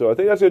 All right, so I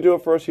think that's going to do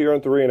it for us here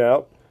on 3 and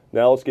Out.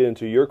 Now let's get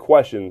into your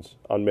questions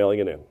on mailing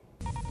it in.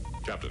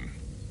 Captain,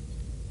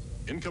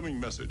 incoming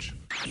message.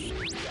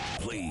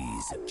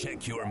 Please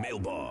check your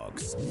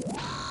mailbox.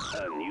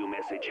 A new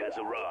message has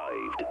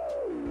arrived.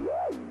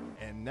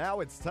 And now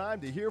it's time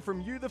to hear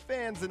from you, the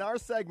fans, in our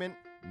segment,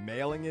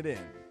 Mailing It In.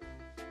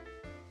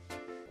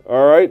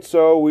 All right,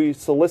 so we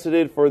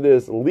solicited for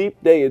this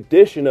Leap Day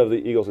edition of the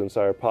Eagles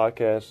Insider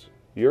Podcast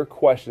your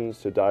questions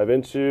to dive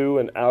into.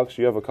 And Alex,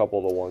 you have a couple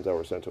of the ones that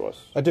were sent to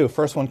us. I do.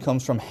 First one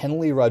comes from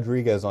Henley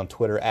Rodriguez on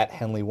Twitter,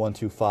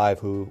 @Henley125,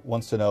 who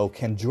wants to know,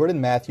 can Jordan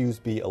Matthews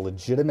be a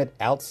legitimate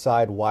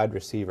outside wide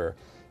receiver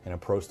in a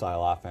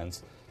pro-style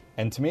offense?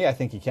 And to me, I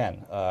think he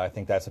can. I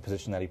think that's a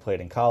position that he played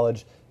in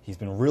college. He's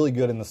been really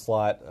good in the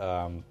slot.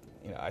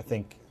 I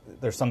think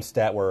there's some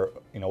stat where,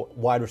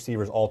 wide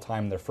receivers all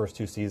time in their first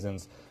 2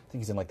 seasons, I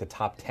think he's in like the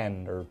top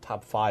 10 or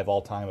top 5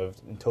 all time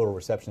in total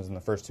receptions in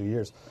the first 2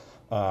 years.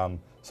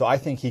 So I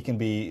think he can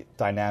be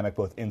dynamic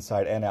both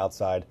inside and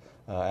outside,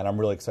 and I'm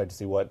really excited to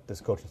see what this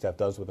coaching staff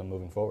does with him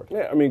moving forward.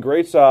 Yeah, I mean,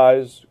 great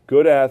size,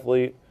 good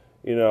athlete.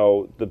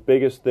 The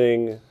biggest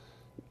thing,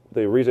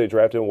 the reason they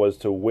drafted him was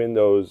to win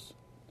those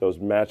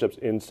matchups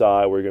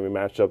inside where you're going to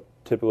be matched up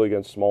typically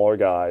against smaller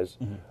guys.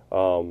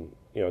 Mm-hmm.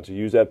 To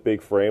use that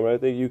big frame. And I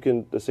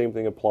think the same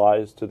thing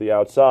applies to the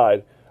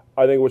outside.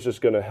 I think what's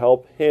just going to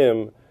help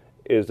him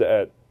is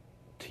that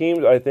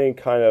teams, I think,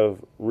 kind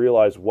of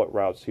realized what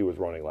routes he was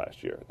running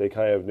last year. They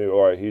kind of knew,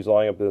 all right, he's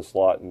lining up in the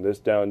slot in this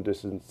down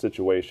distance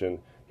situation.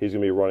 He's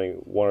going to be running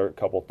one or a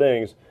couple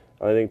things.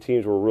 And I think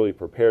teams were really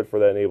prepared for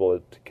that and able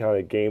to kind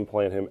of game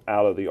plan him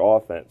out of the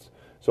offense.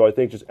 So I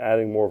think just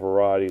adding more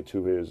variety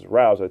to his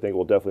routes, I think,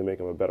 will definitely make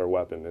him a better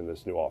weapon in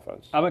this new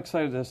offense. I'm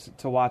excited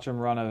to watch him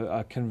run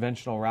a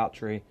conventional route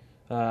tree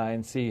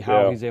and see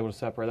how he's able to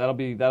separate. That'll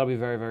be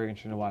very, very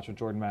interesting to watch with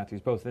Jordan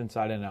Matthews, both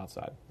inside and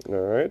outside. All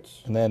right.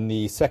 And then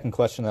the second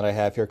question that I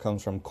have here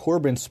comes from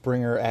Corbin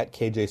Springer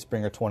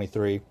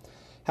 @KJSpringer23.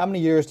 How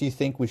many years do you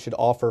think we should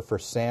offer for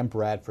Sam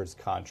Bradford's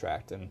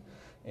contract? And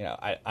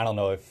I don't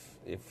know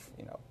if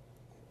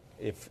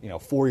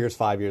 4 years,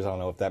 5 years, I don't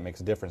know if that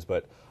makes a difference.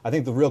 But I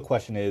think the real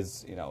question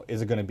is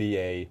it going to be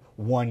a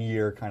 1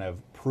 year kind of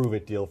prove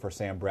it deal for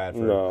Sam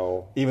Bradford?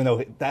 No. Even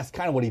though that's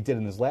kind of what he did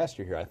in his last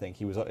year here. I think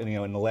he was,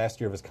 in the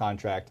last year of his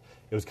contract,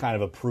 it was kind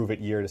of a prove it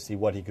year to see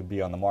what he could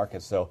be on the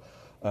market. So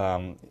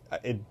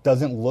it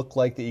doesn't look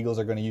like the Eagles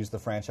are going to use the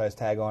franchise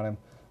tag on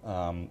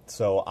him.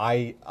 So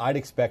I'd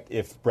expect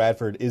if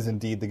Bradford is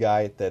indeed the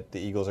guy that the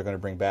Eagles are going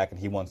to bring back and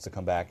he wants to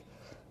come back,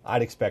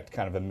 I'd expect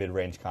kind of a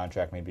mid-range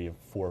contract, maybe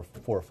 4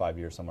 or 5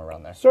 years, somewhere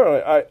around there.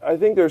 Certainly. I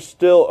think there's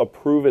still a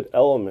prove-it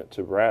element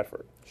to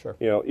Bradford. Sure.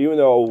 Even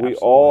though we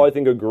all, I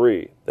think,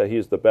 agree that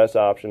he's the best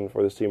option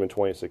for this team in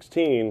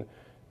 2016,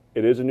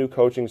 it is a new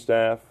coaching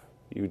staff.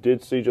 You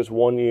did see just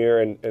 1 year,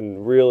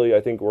 and really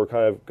I think we're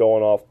kind of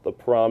going off the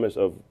promise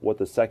of what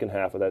the second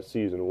half of that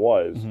season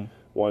was. Mm-hmm.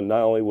 One,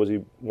 not only was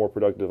he more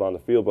productive on the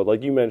field, but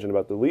like you mentioned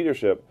about the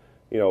leadership,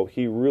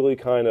 he really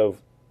kind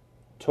of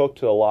took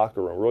to the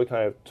locker room, really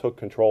kind of took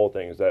control of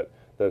things that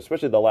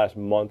especially the last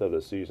month of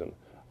the season,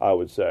 I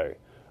would say,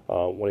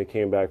 when he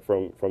came back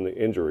from the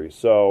injury.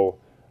 So,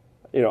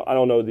 I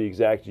don't know the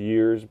exact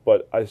years,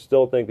 but I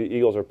still think the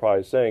Eagles are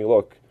probably saying,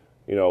 look,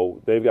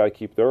 they've got to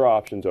keep their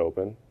options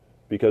open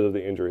because of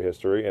the injury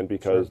history and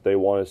because they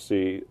want to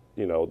see,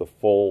 the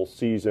full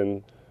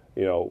season,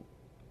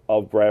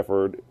 of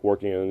Bradford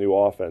working in a new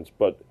offense.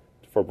 But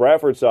for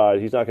Bradford's side,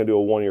 he's not going to do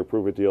a 1 year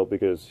prove-it deal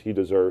because he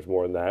deserves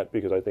more than that,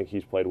 because I think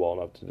he's played well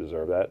enough to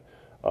deserve that.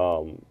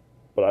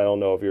 But I don't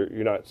know if you're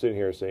not sitting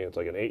here saying it's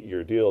like an 8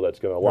 year deal that's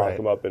going to lock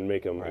him up and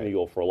make him an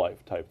Eagle for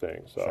life type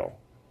thing. So,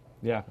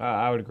 yeah,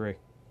 I would agree.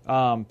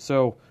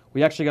 So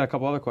we actually got a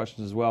couple other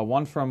questions as well.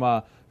 One from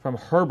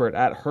Herbert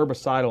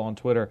 @Herbicidal on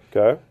Twitter.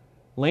 Okay.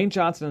 Lane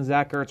Johnson and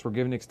Zach Ertz were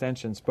given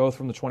extensions, both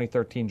from the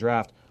 2013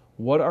 draft.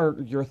 What are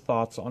your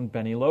thoughts on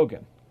Benny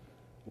Logan?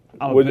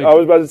 I was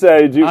about to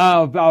say,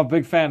 I'm a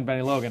big fan of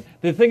Benny Logan.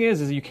 The thing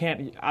is you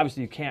can't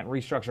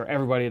restructure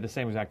everybody at the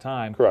same exact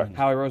time. Correct.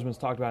 Howie Roseman's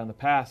talked about in the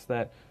past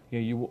that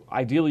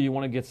ideally you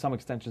want to get some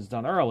extensions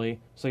done early,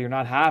 so you're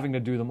not having to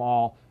do them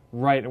all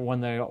right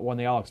when they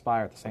all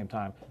expire at the same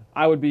time.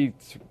 I would be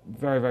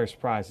very, very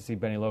surprised to see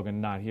Benny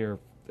Logan not here,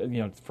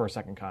 for a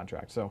second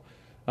contract. So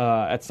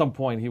at some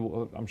point,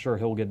 I'm sure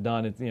he'll get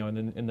done,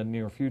 in the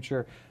near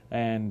future.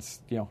 And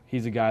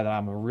he's a guy that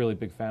I'm a really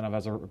big fan of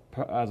as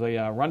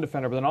a run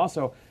defender, but then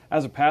also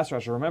as a pass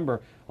rusher.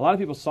 Remember, a lot of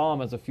people saw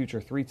him as a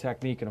future 3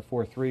 technique and a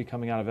 4-3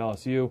 coming out of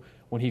LSU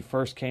when he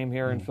first came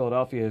here in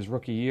Philadelphia his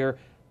rookie year.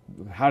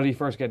 How did he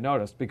first get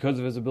noticed? Because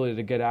of his ability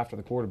to get after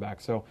the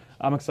quarterback. So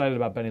I'm excited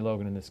about Benny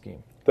Logan in this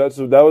scheme. That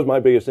was my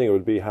biggest thing. It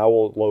would be how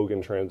will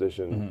Logan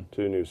transition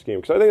to a new scheme?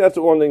 Because I think that's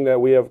the one thing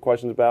that we have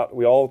questions about.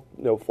 We all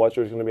know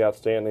Fletcher is going to be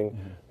outstanding.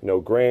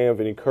 Graham,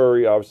 Vinny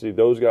Curry, obviously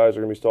those guys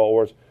are going to be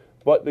stalwarts.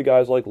 But the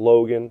guys like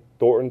Logan,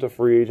 Thornton's a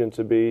free agent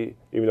to be,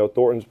 even though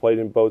Thornton's played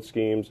in both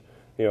schemes.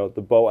 The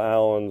Bo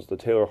Allens, the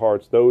Taylor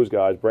Harts, those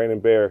guys, Brandon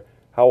Bear.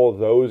 How will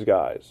those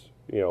guys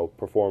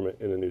perform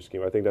in a new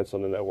scheme? I think that's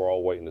something that we're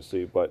all waiting to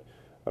see. But,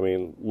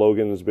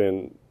 Logan's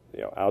been,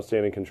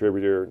 outstanding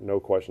contributor, no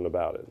question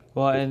about it.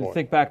 Well, and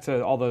think back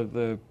to all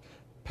the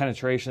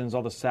penetrations,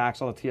 all the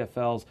sacks, all the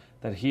TFLs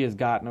that he has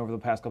gotten over the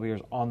past couple of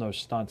years on those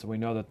stunts. And we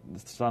know that the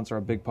stunts are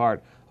a big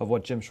part of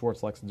what Jim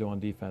Schwartz likes to do on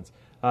defense.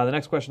 The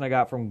next question I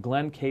got from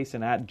Glenn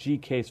Kaysen at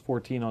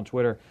GCase14 on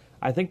Twitter.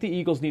 I think the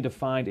Eagles need to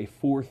find a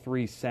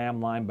 4-3 Sam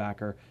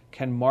linebacker.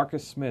 Can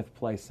Marcus Smith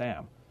play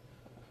Sam?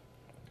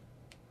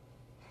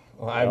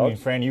 Well,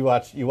 Fran, you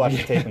watch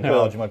the tape in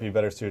college. You might be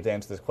better suited to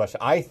answer this question.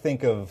 I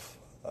think of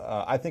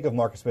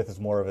Marcus Smith as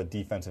more of a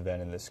defensive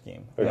end in this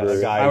scheme.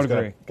 Yes. I would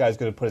agree. Guy's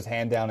going to put his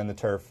hand down in the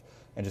turf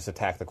and just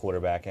attack the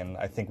quarterback. And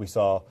I think we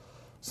saw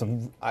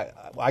some.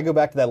 I go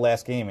back to that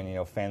last game,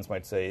 and fans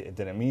might say it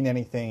didn't mean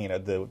anything.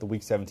 The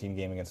Week 17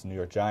 game against the New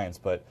York Giants,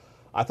 but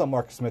I thought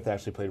Marcus Smith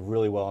actually played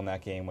really well in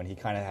that game when he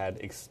kind of had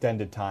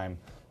extended time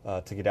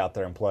to get out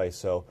there and play.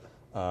 So.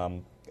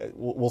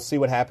 We'll see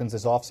what happens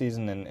this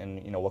offseason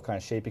and what kind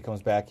of shape he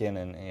comes back in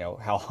and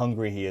how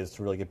hungry he is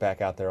to really get back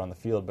out there on the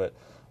field. But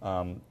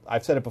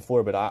I've said it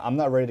before, but I'm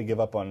not ready to give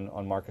up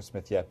on Marcus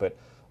Smith yet. But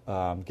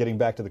getting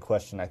back to the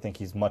question, I think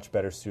he's much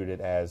better suited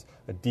as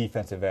a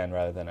defensive end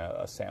rather than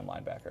a Sam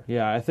linebacker.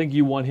 Yeah, I think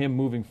you want him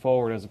moving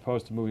forward as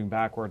opposed to moving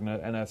backward.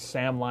 And a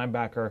Sam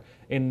linebacker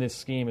in this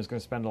scheme is going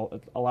to spend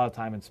a lot of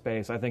time in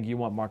space. I think you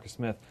want Marcus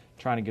Smith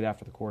trying to get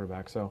after the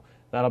quarterback. So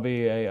that'll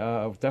be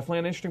definitely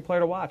an interesting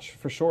player to watch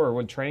for sure.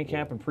 With training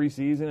camp and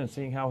preseason and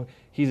seeing how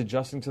he's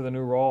adjusting to the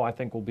new role, I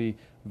think will be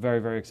very,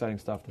 very exciting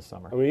stuff this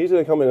summer. He's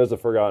going to come in as a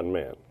forgotten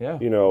man. Yeah.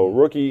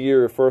 Rookie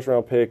year,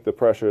 first-round pick, the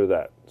pressure of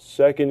that.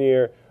 Second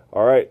year,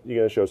 all right, you're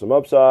going to show some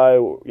upside.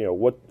 What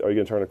are you going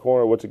to turn a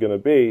corner? What's it going to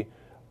be?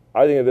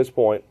 I think at this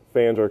point,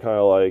 fans are kind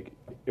of like,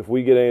 if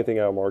we get anything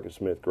out of Marcus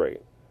Smith, great.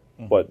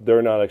 But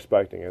they're not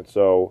expecting it.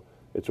 So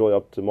it's really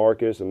up to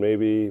Marcus and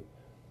maybe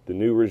the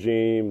new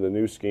regime, the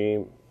new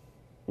scheme.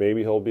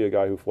 Maybe he'll be a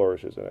guy who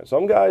flourishes in it.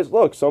 Some guys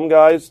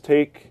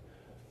take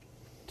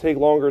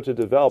longer to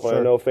develop. Sure.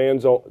 I know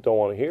fans don't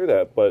want to hear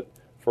that, but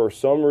for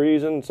some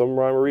reason, some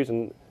rhyme or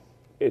reason,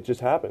 it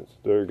just happens.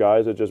 There are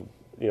guys that just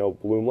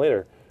bloom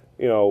later.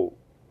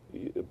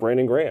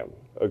 Brandon Graham,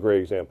 a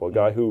great example, a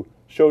guy who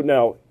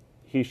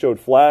showed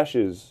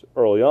flashes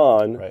early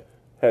on, right.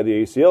 Had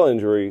the ACL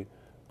injury,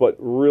 but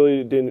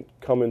really didn't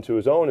come into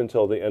his own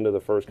until the end of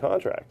the first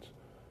contract.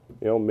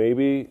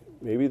 Maybe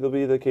they'll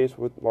be the case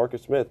with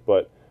Marcus Smith,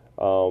 but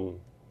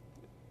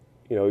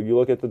you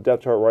look at the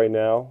depth chart right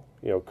now.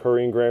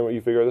 Curry and Graham, you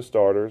figure are the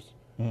starters.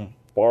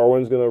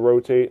 Barwin's going to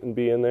rotate and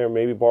be in there.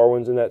 Maybe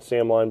Barwin's in that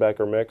Sam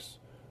linebacker mix,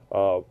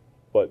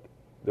 but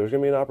there's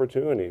going to be an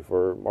opportunity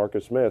for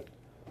Marcus Smith.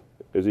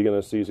 Is he going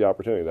to seize the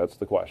opportunity? That's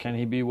the question. Can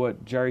he be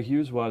what Jerry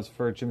Hughes was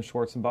for Jim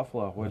Schwartz in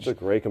Buffalo? Which That's a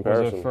great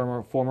comparison.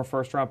 Was a former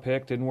first-round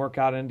pick, didn't work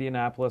out in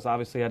Indianapolis,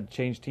 obviously had to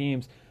change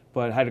teams,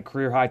 but had a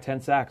career-high 10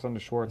 sacks under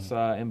Schwartz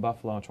in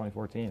Buffalo in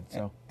 2014.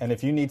 So, and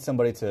if you need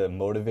somebody to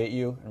motivate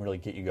you and really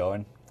get you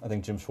going, I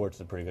think Jim Schwartz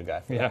is a pretty good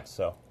guy for that.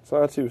 So it's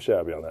not too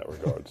shabby on that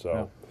regard.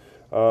 So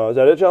is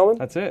that it, gentlemen?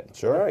 That's it.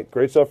 Sure. All right.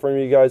 Great stuff from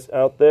you guys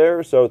out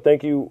there. So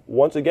thank you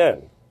once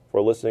again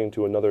for listening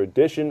to another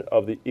edition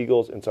of the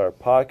Eagles Insider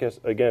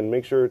Podcast. Again,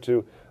 make sure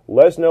to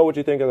let us know what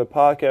you think of the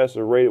podcast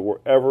or rate it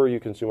wherever you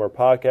consume our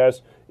podcast.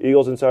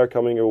 Eagles Insider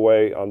coming your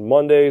way on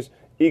Mondays,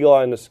 Eagle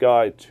Eye in the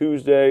Sky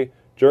Tuesday,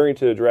 Journey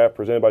to the Draft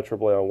presented by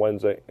AAA on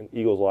Wednesday, and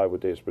Eagles Live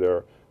with Dave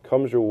Spadero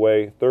comes your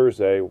way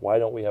Thursday. Why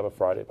don't we have a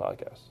Friday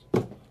podcast?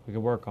 We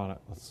can work on it.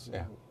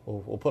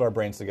 We'll put our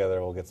brains together.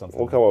 We'll get something.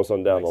 We'll come up with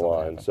something down the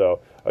line.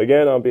 So,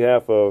 again, on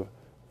behalf of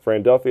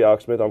Fran Duffy,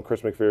 Alex Smith, I'm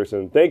Chris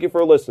McPherson. Thank you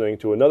for listening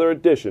to another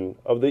edition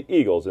of the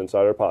Eagles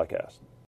Insider Podcast.